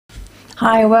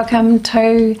Hi, welcome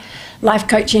to Life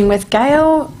Coaching with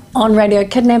Gail on Radio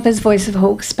Kidnappers, Voice of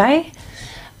Hawke's Bay.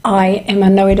 I am a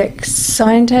noetic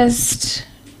scientist,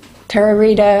 tarot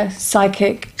reader,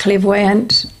 psychic,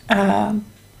 clairvoyant,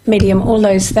 medium, all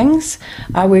those things.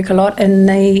 I work a lot in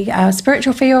the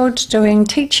spiritual field doing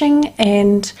teaching,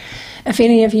 and if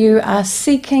any of you are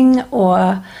seeking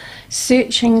or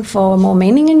searching for more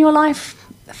meaning in your life,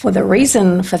 for the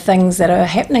reason for things that are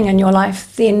happening in your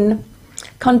life, then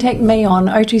contact me on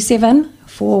 027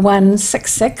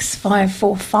 4166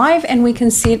 545 and we can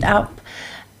set up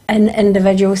an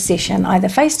individual session, either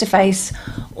face-to-face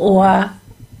or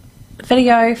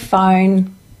video,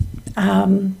 phone,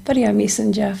 video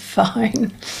messenger,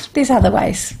 phone. There's other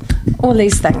ways, all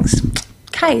these things.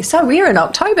 Okay, so we're in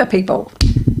October, people.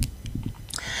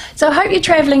 So I hope you're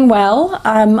travelling well.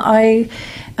 I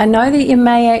know that you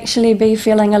may actually be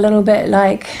feeling a little bit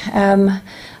like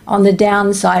on the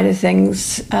downside of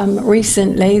things.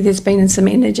 Recently there's been some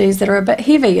energies that are a bit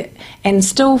heavy and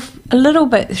still a little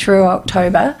bit through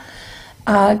October,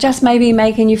 just maybe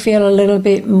making you feel a little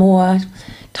bit more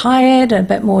tired, a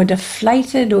bit more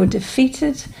deflated or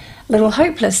defeated, a little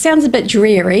hopeless. Sounds a bit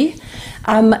dreary.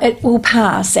 It will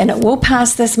pass, and it will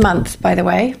pass this month, by the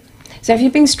way. So if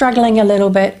you've been struggling a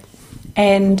little bit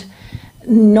and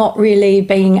not really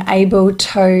being able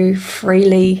to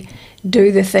freely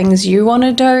do the things you want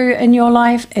to do in your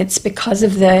life, it's because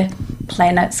of the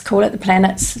planets. Call it the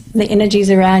planets, the energies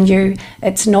around you.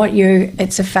 It's not you,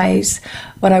 it's a phase.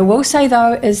 What I will say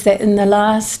though is that in the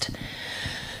last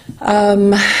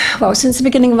since the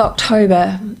beginning of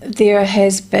October, there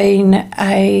has been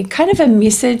a kind of a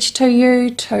message to you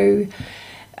to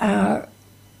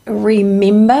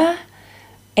remember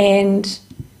and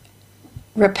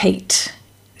repeat.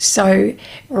 So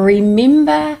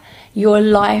remember your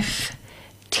life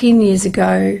 10 years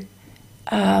ago,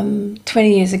 20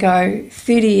 years ago,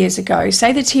 30 years ago.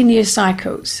 Say the 10-year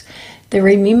cycles. The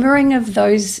remembering of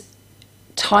those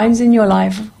times in your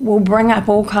life will bring up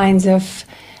all kinds of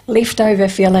leftover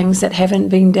feelings that haven't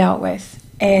been dealt with.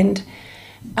 And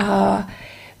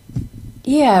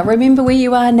remember where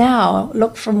you are now.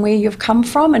 Look from where you've come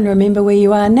from and remember where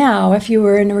you are now. If you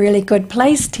were in a really good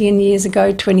place 10 years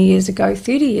ago, 20 years ago,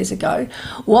 30 years ago,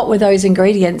 what were those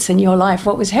ingredients in your life?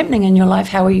 What was happening in your life?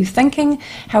 How were you thinking?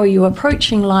 How are you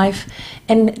approaching life?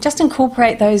 And just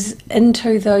incorporate those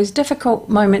into those difficult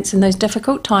moments and those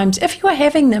difficult times. If you are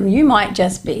having them, you might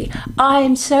just be,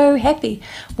 I'm so happy.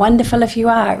 Wonderful if you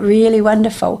are, really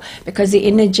wonderful, because the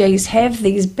energies have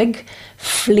these big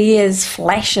flares,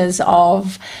 flashes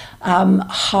of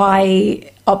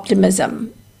high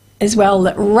optimism as well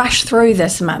that rush through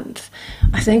this month.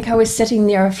 I think I was sitting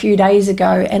there a few days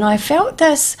ago and I felt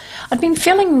this. I'd been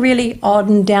feeling really odd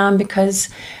and down because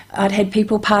I'd had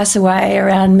people pass away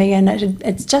around me, and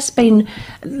it's just been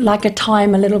like a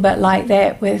time a little bit like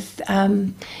that with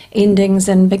endings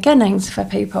and beginnings for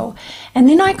people. And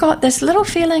then I got this little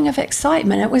feeling of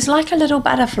excitement. It was like a little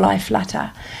butterfly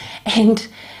flutter, and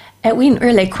it went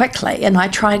really quickly, and I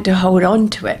tried to hold on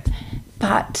to it,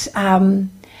 but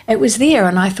it was there,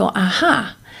 and I thought,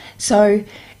 aha. So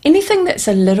anything that's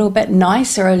a little bit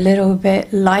nice or a little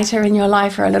bit lighter in your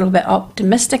life or a little bit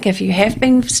optimistic, if you have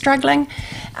been struggling,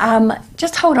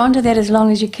 just hold on to that as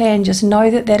long as you can. Just know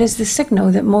that that is the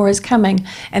signal that more is coming,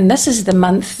 and this is the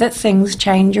month that things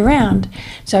change around.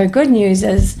 So good news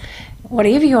is,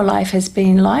 whatever your life has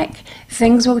been like,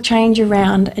 things will change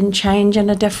around and change in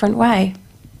a different way.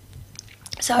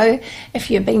 So if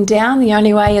you've been down, the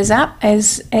only way is up,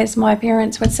 as my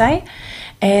parents would say.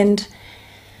 And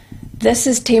this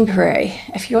is temporary.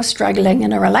 If you're struggling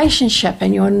in a relationship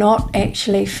and you're not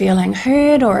actually feeling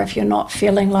heard, or if you're not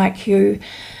feeling like you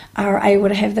are able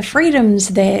to have the freedoms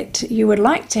that you would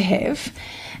like to have,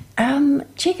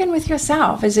 check in with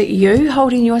yourself. Is it you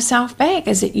holding yourself back?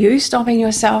 Is it you stopping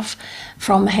yourself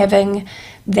from having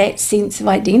that sense of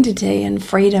identity and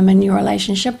freedom in your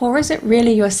relationship? Or is it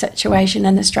really your situation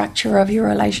and the structure of your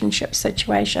relationship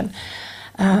situation?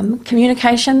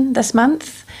 Communication this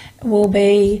month will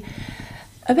be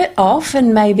a bit off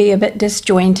and maybe a bit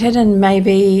disjointed, and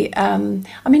maybe, I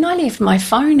left my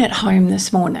phone at home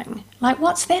this morning. Like,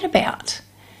 what's that about?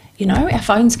 You know, our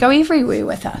phones go everywhere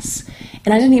with us.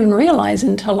 And I didn't even realise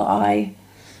until I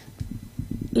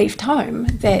left home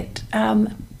that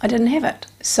I didn't have it.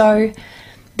 So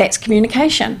that's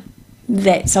communication.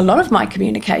 That's a lot of my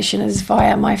communication is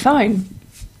via my phone.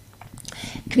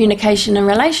 Communication in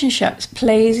relationships.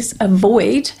 Please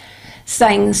avoid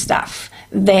saying stuff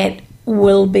that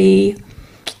will be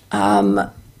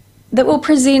that will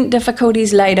present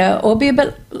difficulties later or be a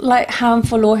bit like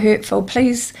harmful or hurtful.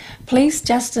 Please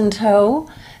just until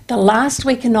the last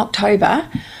week in October,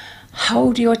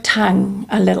 hold your tongue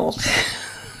a little.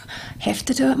 Have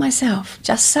to do it myself,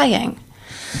 just saying.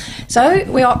 So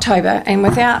we're October, and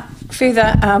without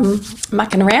further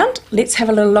mucking around, let's have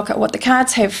a little look at what the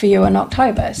cards have for you in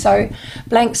October. So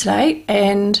blank slate,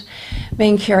 and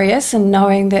being curious and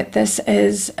knowing that this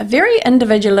is a very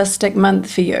individualistic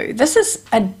month for you. This is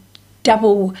a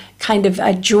double kind of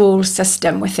a dual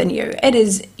system within you. It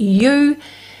is you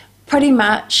pretty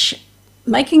much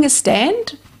making a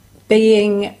stand,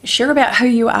 being sure about who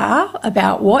you are,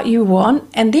 about what you want,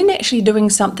 and then actually doing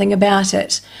something about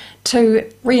it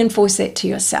to reinforce that to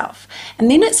yourself. And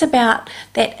then it's about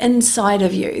that inside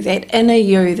of you, that inner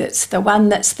you, that's the one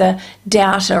that's the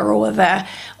doubter or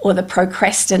the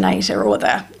procrastinator or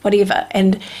the whatever,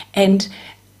 and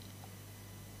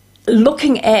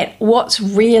looking at what's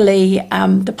really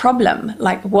the problem,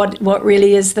 like what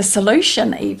really is the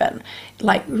solution, even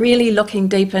like really looking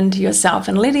deep into yourself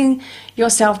and letting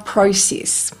yourself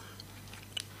process.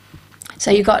 So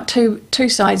you've got two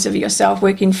sides of yourself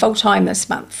working full-time this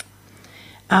month,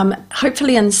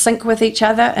 hopefully in sync with each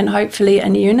other and hopefully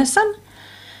in unison.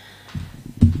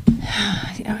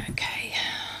 Okay.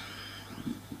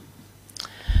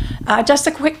 Just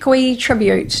a quick wee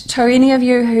tribute to any of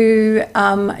you who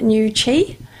knew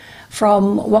Chi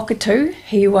from Wakatu.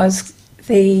 He was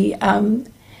the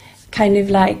kind of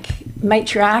like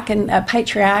matriarch and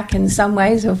patriarch in some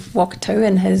ways of Wakatu,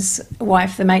 and his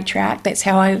wife the matriarch. That's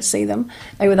how I see them.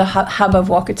 They were the hub of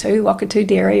Wakatu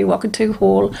Dairy, Wakatu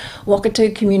Hall,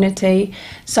 Wakatu community,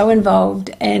 so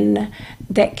involved in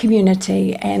that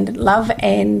community, and love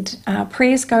and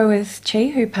prayers go with Chi,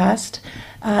 who passed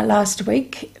last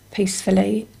week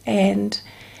peacefully, and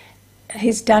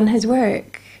he's done his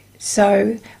work.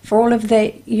 So for all of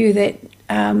you that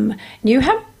knew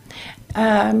him,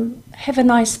 have a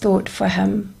nice thought for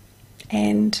him.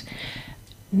 And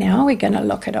now we're going to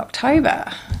look at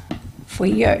October for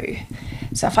you.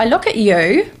 So if I look at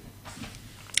you,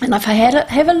 and if I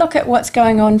have a look at what's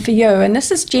going on for you, and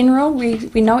this is general,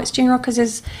 we know it's general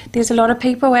because there's a lot of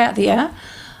people out there,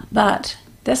 but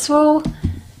this will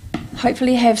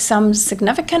hopefully have some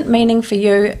significant meaning for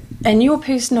you in your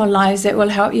personal lives that will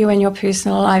help you in your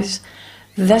personal lives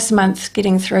this month,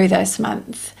 getting through this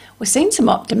month. We're seeing some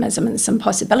optimism and some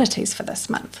possibilities for this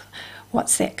month.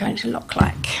 What's that going to look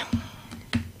like?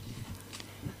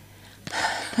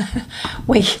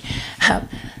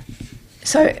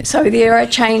 So there are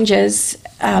changes.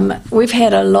 We've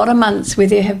had a lot of months where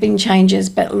there have been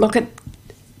changes, but look at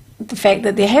the fact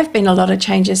that there have been a lot of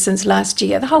changes since last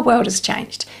year. The whole world has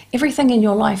changed. Everything in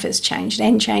your life has changed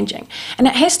and changing. And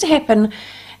it has to happen.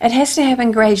 It has to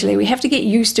happen gradually. We have to get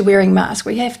used to wearing masks.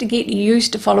 We have to get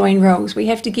used to following rules. We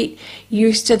have to get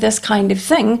used to this kind of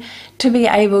thing to be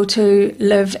able to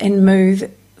live and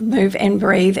move and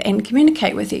breathe and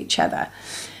communicate with each other.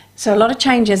 So a lot of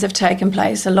changes have taken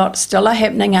place. A lot still are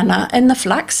happening and are in the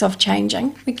flux of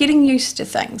changing. We're getting used to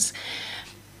things.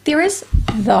 There is,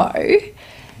 though,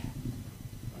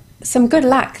 some good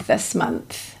luck this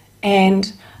month,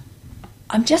 and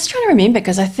I'm just trying to remember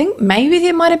because I think maybe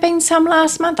there might have been some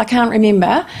last month. I can't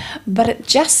remember, but it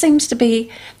just seems to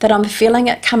be that I'm feeling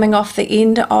it coming off the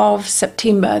end of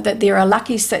September, that there are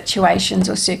lucky situations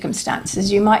or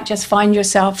circumstances. You might just find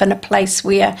yourself in a place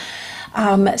where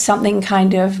something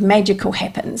kind of magical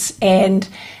happens, and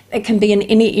it can be in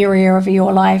any area of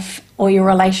your life or your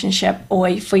relationship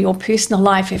or for your personal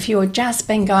life. If you're just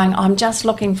been going, I'm just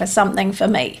looking for something for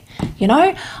me,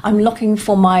 I'm looking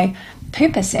for my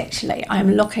purpose. Actually,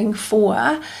 I'm looking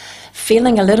for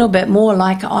feeling a little bit more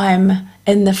like I'm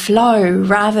in the flow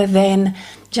rather than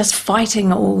just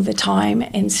fighting all the time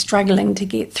and struggling to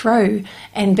get through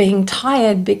and being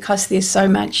tired because there's so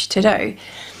much to do.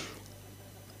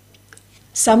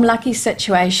 Some lucky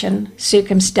situation,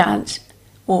 circumstance,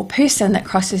 or person that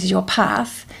crosses your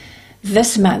path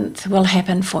this month will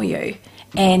happen for you,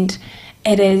 and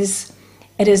it is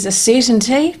a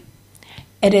certainty.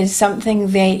 It is something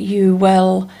that you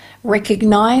will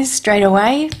recognize straight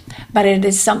away, but it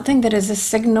is something that is a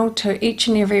signal to each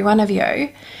and every one of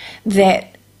you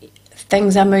that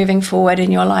things are moving forward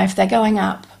in your life. They're going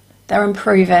up, they're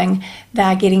improving,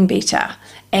 they're getting better.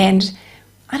 And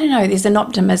I don't know, there's an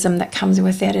optimism that comes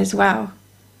with that as well.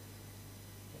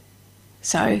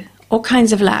 So all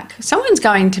kinds of luck. Someone's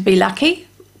going to be lucky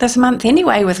this month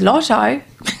anyway with Lotto.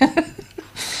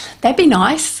 That'd be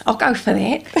nice. I'll go for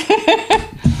that.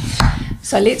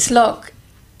 So let's look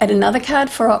at another card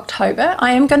for October.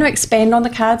 I am going to expand on the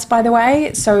cards, by the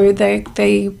way. So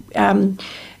that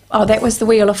was the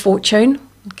Wheel of Fortune.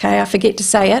 Okay, I forget to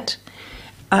say it.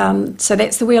 So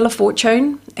that's the Wheel of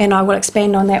Fortune, and I will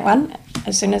expand on that one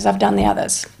as soon as I've done the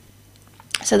others.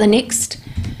 So the next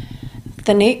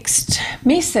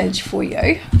message for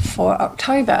you for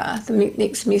October, the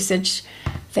next message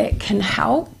that can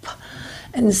help,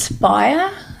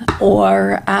 inspire,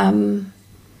 or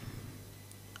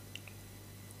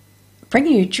bring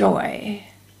you joy.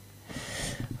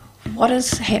 What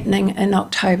is happening in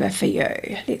October for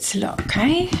you? Let's look,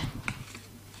 okay?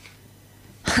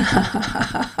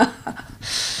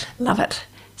 Love it.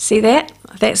 See that?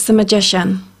 That's the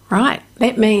magician, right?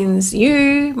 That means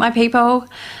you, my people,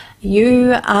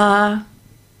 you are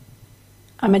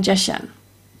a magician.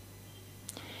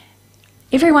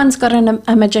 Everyone's got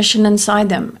a magician inside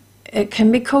them. It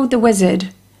can be called the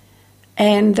wizard.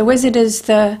 And the wizard is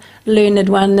the learned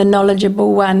one, the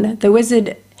knowledgeable one. The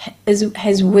wizard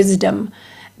has wisdom.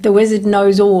 The wizard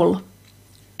knows all.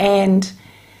 And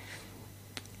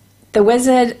the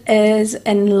wizard is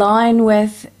in line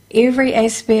with every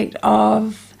aspect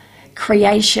of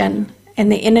creation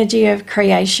and the energy of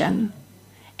creation.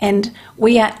 And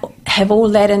we have all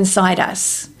that inside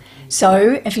us.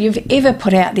 So if you've ever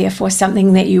put out there for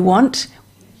something that you want,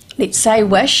 let's say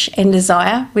wish and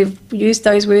desire. We've used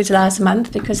those words last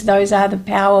month because those are the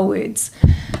power words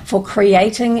for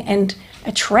creating and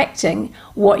attracting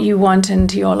what you want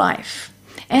into your life.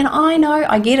 And I know,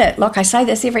 I get it. Like I say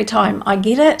this every time. I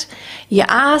get it. You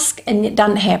ask and it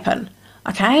doesn't happen.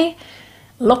 Okay?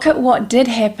 Look at what did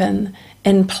happen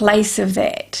in place of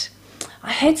that.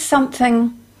 I had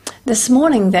something this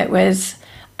morning that was,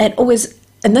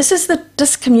 and this is the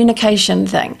discommunication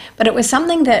thing, but it was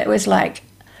something that was like,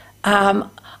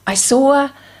 I saw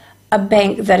a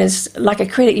bank that is like a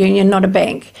credit union, not a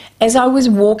bank, as I was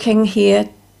walking here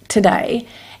today,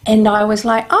 and I was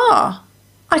like, oh,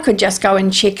 I could just go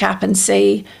and check up and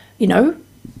see, you know,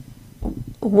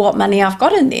 what money I've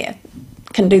got in there.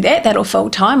 Can do that. That'll fill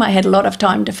time. I had a lot of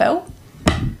time to fill.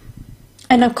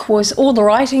 And of course, all the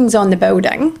writing's on the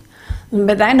building,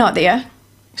 but they're not there.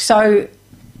 So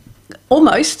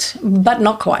almost, but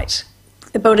not quite.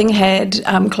 The building had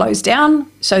closed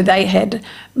down, so they had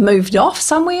moved off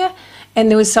somewhere, and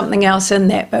there was something else in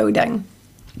that building,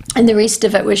 and the rest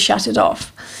of it was shuttered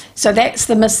off. So that's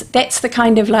the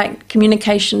kind of like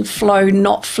communication flow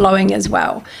not flowing as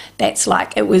well. That's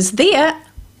like it was there.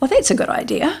 Well, that's a good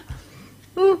idea.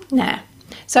 Nah.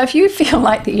 So if you feel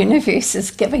like the universe is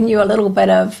giving you a little bit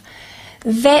of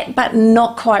that, but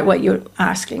not quite what you're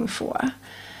asking for,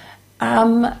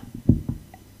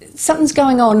 something's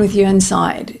going on with you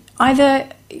inside. Either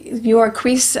your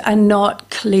requests are not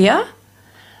clear,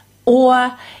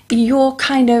 or you're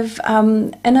kind of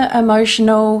in an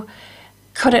emotional,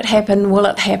 could it happen, will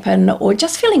it happen, or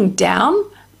just feeling down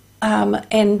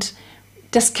and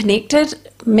disconnected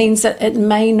means that it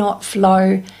may not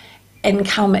flow and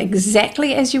come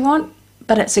exactly as you want,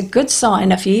 but it's a good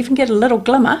sign. If you even get a little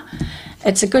glimmer,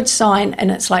 it's a good sign,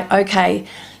 and it's like, okay,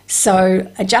 so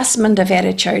adjustment of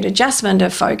attitude, adjustment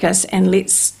of focus, and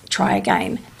let's try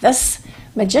again. This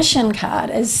Magician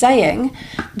card is saying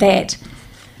that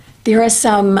there are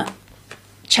some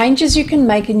changes you can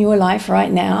make in your life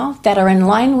right now that are in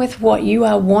line with what you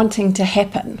are wanting to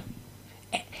happen.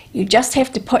 You just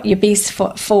have to put your best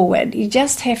foot forward. You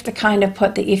just have to kind of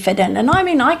put the effort in. And I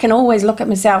mean, I can always look at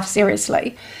myself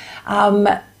seriously.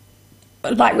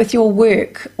 Like with your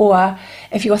work, or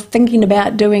if you're thinking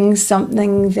about doing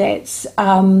something that's,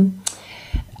 I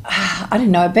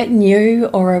don't know, a bit new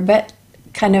or a bit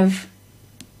kind of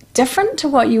different to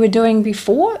what you were doing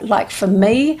before. Like for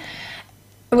me,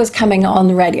 it was coming on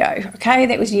the radio, okay?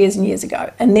 That was years and years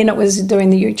ago. And then it was doing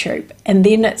the YouTube. And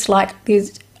then it's like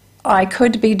I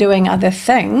could be doing other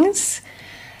things.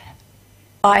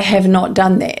 I have not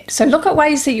done that. So look at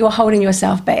ways that you're holding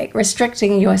yourself back,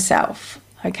 restricting yourself.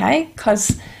 Okay,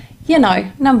 because, you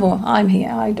know, number one, I'm here,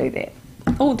 I do that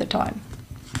all the time.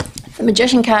 The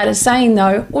Magician card is saying,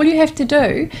 though, all you have to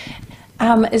do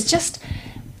is just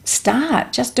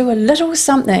start, just do a little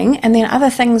something, and then other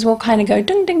things will kind of go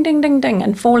ding, ding, ding, ding, ding,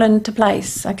 and fall into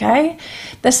place, okay?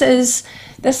 This is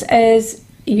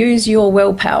use your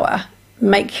willpower.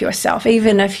 Make yourself,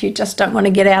 even if you just don't want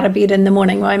to get out of bed in the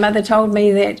morning. My mother told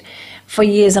me that for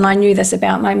years, and I knew this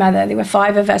about my mother. There were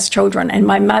 5 of us children, and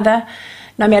my mother,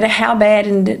 no matter how bad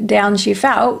and down she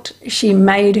felt, she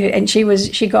made her, and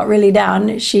she got really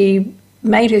down, she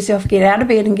made herself get out of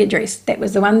bed and get dressed. That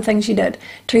was the one thing she did.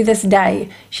 To this day,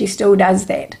 she still does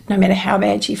that, no matter how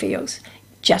bad she feels.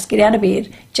 Just get out of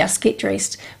bed, just get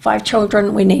dressed. 5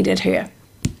 children, we needed her.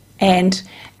 And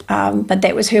but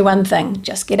that was her one thing.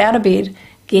 Just get out of bed,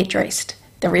 get dressed.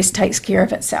 The rest takes care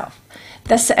of itself.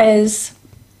 This is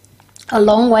a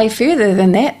long way further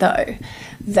than that, though.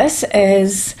 This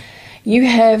is you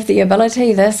have the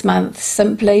ability this month,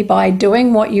 simply by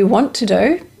doing what you want to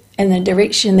do in the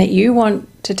direction that you want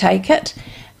to take it,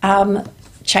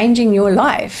 changing your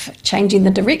life, changing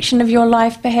the direction of your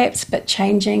life perhaps, but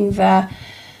changing the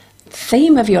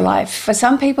theme of your life. For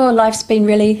some people, life's been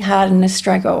really hard and a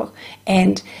struggle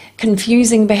and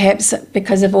confusing perhaps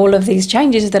because of all of these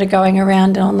changes that are going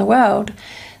around on the world.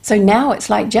 So now it's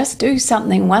like, just do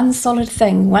something, one solid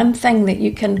thing, one thing that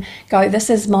you can go,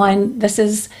 this is mine,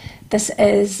 this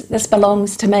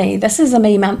belongs to me. This is a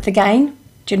me month again,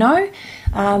 do you know?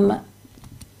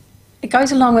 It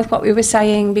goes along with what we were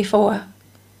saying before.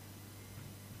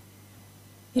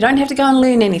 You don't have to go and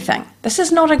learn anything. This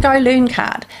is not a go learn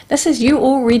card. This is, you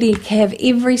already have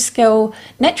every skill,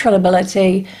 natural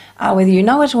ability, whether you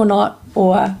know it or not,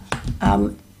 or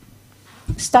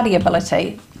study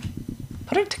ability.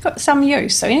 Put it to some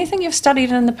use. So anything you've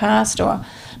studied in the past or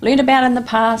learned about in the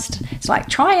past, it's like,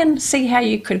 try and see how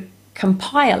you could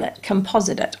compile it,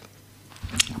 composite it.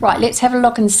 Right, let's have a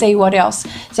look and see what else.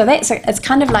 So it's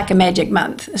kind of like a magic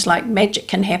month. It's like magic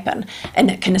can happen and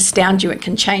it can astound you. It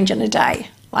can change in a day,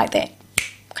 like that.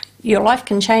 Your life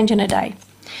can change in a day.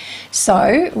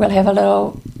 So we'll have a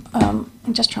little, I'm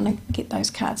just trying to get those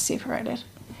cards separated.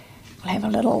 We'll have a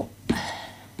little,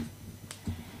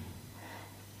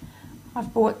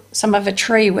 I've brought some of a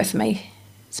tree with me.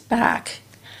 It's bark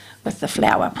with the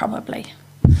flower probably.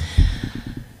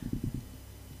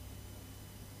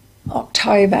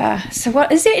 October. So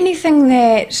what is there anything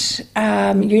that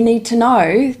you need to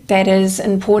know that is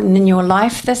important in your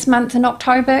life this month in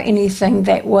October? Anything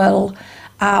that will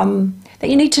that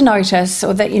you need to notice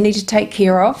or that you need to take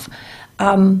care of?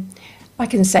 I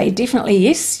can say definitely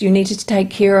yes, you need to take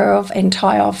care of and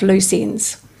tie off loose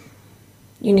ends.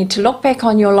 You need to look back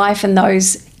on your life in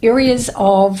those areas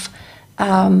of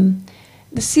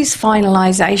this is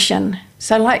finalization.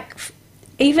 So like,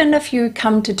 even if you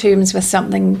come to terms with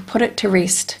something, put it to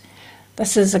rest.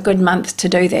 This is a good month to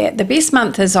do that. The best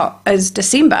month is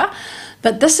December,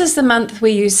 but this is the month where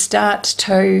you start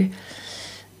to,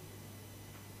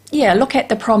 look at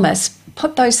the promise.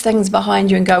 Put those things behind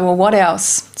you and go, well, what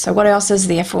else? So what else is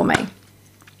there for me?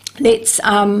 Let's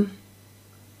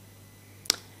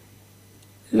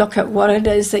look at what it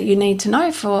is that you need to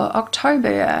know for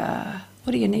October.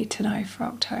 What do you need to know for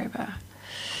October?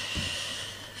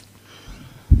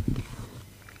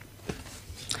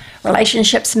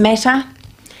 Relationships matter,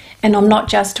 and I'm not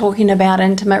just talking about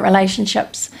intimate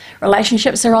relationships.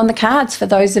 Relationships are on the cards for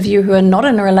those of you who are not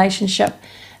in a relationship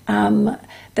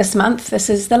this month. This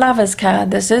is the Lovers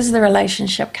card. This is the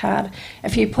relationship card.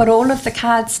 If you put all of the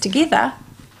cards together,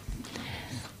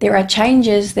 there are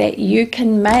changes that you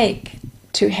can make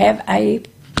to have a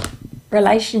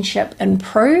relationship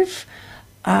improve,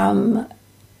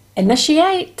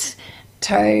 initiate,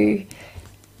 to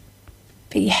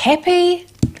be happy.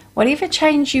 Whatever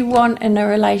change you want in a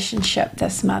relationship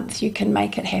this month, you can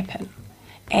make it happen.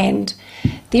 And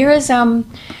there is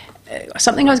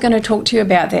something I was going to talk to you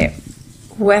about that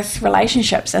with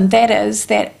relationships, and that is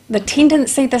that the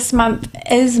tendency this month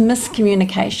is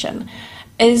miscommunication,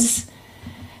 is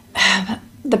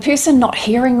the person not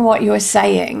hearing what you're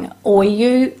saying, or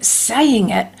you saying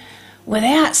it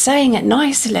without saying it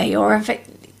nicely, or if it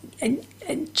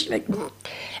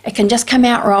can just come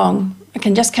out wrong. It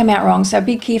can just come out wrong. So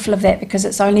be careful of that, because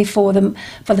it's only for the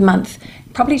month,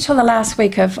 probably till the last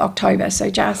week of October. So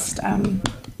just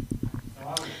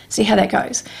see how that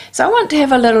goes. So I want to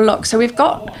have a little look. So we've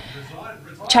got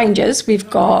changes. We've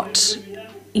got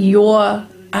your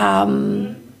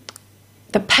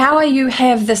the power you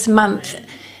have this month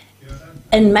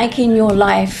in making your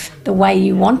life the way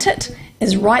you want it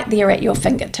is right there at your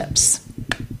fingertips.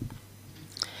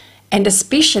 And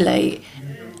especially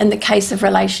in the case of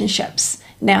relationships.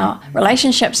 Now,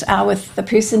 relationships are with the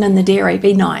person in the dairy.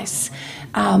 Be nice.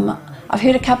 I've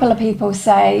heard a couple of people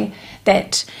say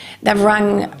that they've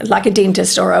rung like a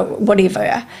dentist or a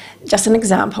whatever, just an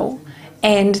example,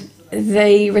 and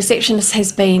the receptionist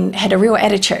has had a real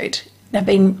attitude. They've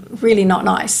been really not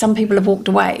nice. Some people have walked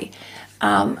away.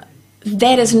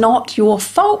 That is not your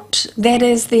fault. That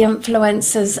is the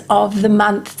influences of the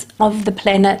month, of the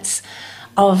planets,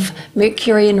 of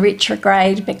Mercury in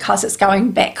retrograde. Because it's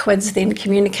going backwards, then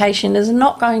communication is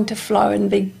not going to flow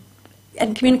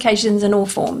and communications in all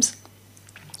forms,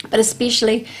 but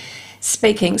especially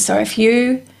speaking. So if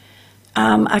you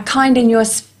are kind in your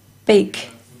speak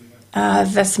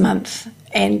this month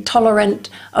and tolerant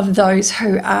of those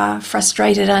who are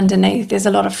frustrated underneath, there's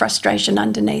a lot of frustration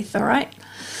underneath, all right?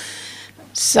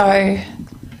 So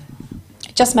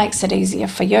it just makes it easier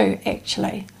for you,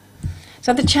 actually.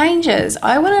 So the changes,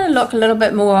 I want to look a little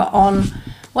bit more on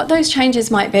What those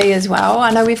changes might be as well, I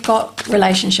know we've got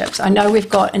relationships. I know we've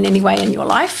got in any way in your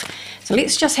life. So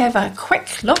let's just have a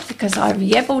quick look because I've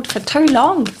yabbled for too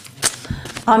long.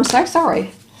 I'm so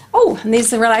sorry. Oh, and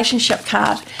there's the relationship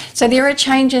card. So there are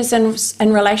changes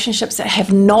in relationships that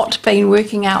have not been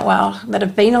working out well, that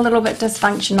have been a little bit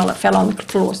dysfunctional. It fell on the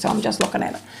floor, so I'm just looking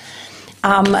at it.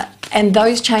 And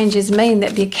those changes mean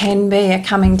that there can be a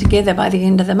coming together by the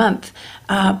end of the month,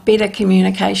 better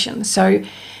communication. So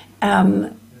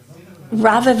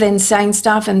rather than saying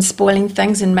stuff and spoiling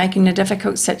things and making a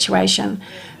difficult situation,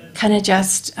 kind of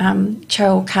just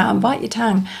chill, calm, bite your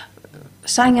tongue.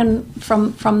 Saying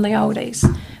from the oldies,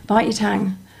 bite your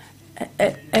tongue.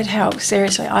 It helps,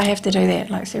 seriously. I have to do that.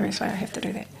 Like, seriously, I have to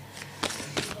do that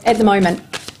at the moment.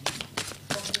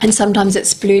 And sometimes it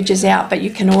splurges out, but you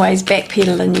can always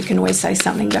backpedal and you can always say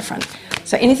something different.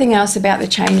 So anything else about the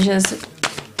changes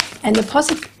and the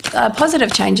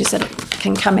positive changes that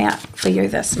can come out for you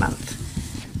this month.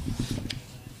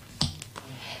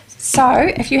 So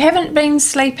if you haven't been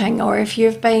sleeping, or if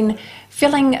you've been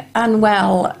feeling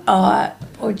unwell,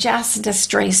 or just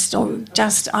distressed, or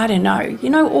just, I don't know,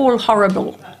 all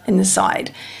horrible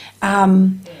inside, that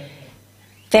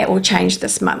will change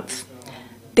this month.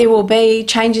 There will be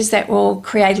changes that will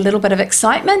create a little bit of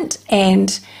excitement,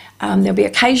 and there'll be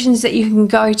occasions that you can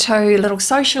go to, little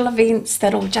social events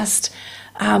that'll just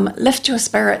lift your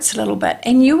spirits a little bit,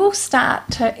 and you will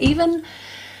start to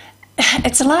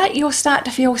it's like you'll start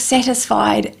to feel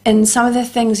satisfied in some of the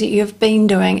things that you've been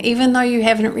doing, even though you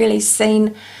haven't really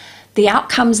seen the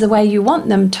outcomes the way you want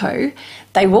them to.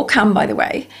 They will come, by the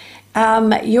way.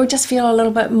 You'll just feel a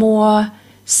little bit more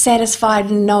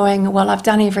satisfied in knowing, well, I've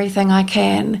done everything I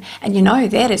can. And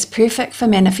that is perfect for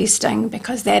manifesting,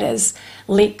 because that is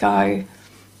let go,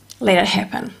 let it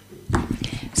happen.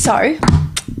 So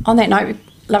on that note,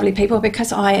 lovely people,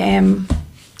 because I am,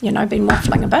 been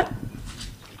waffling a bit,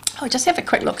 I'll just have a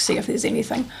quick look, see if there's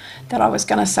anything that I was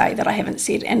going to say that I haven't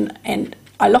said. And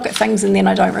I look at things and then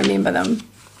I don't remember them.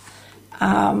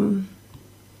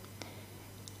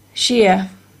 Share.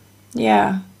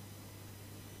 Yeah.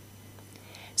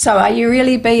 So are you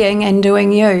really being and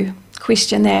doing you?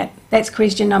 Question that. That's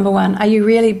question number one. Are you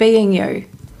really being you?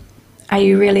 Are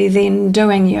you really then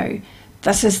doing you?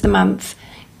 This is the month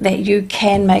that you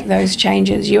can make those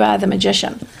changes. You are the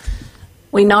magician.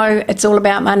 We know it's all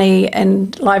about money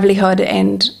and livelihood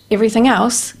and everything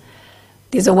else.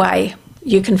 There's a way.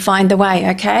 You can find the way,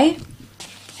 okay?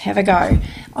 Have a go.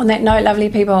 On that note, lovely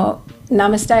people,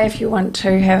 namaste. If you want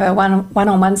to have a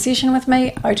one-on-one session with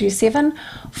me, 027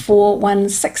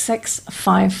 4166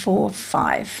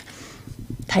 545.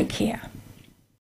 Take care.